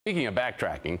Speaking of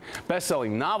backtracking,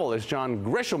 best-selling novelist John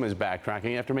Grisham is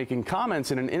backtracking after making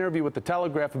comments in an interview with The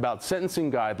Telegraph about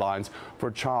sentencing guidelines for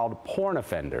child porn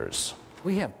offenders.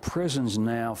 We have prisons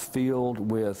now filled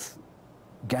with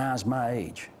guys my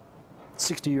age,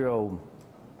 60-year-old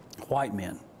white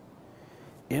men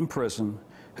in prison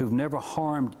who've never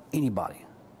harmed anybody,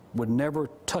 would never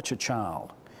touch a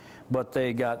child, but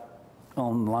they got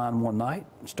online one night,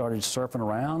 started surfing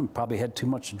around, probably had too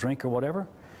much to drink or whatever,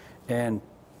 and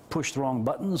pushed the wrong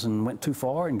buttons and went too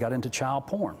far and got into child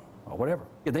porn or whatever.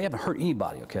 They haven't hurt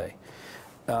anybody, okay?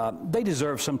 They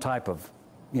deserve some type of,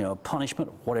 punishment,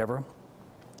 whatever.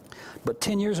 But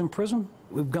 10 years in prison,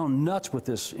 we've gone nuts with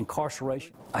this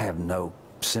incarceration. I have no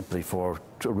sympathy for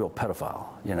a real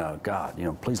pedophile.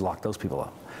 God, please lock those people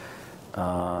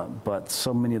up. But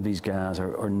so many of these guys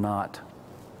do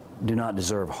not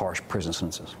deserve harsh prison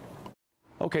sentences.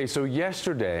 Okay, so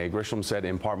yesterday, Grisham said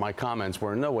in part, my comments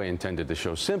were in no way intended to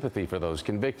show sympathy for those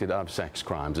convicted of sex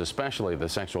crimes, especially the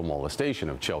sexual molestation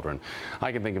of children.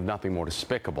 I can think of nothing more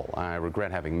despicable. I regret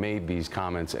having made these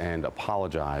comments and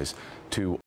apologize to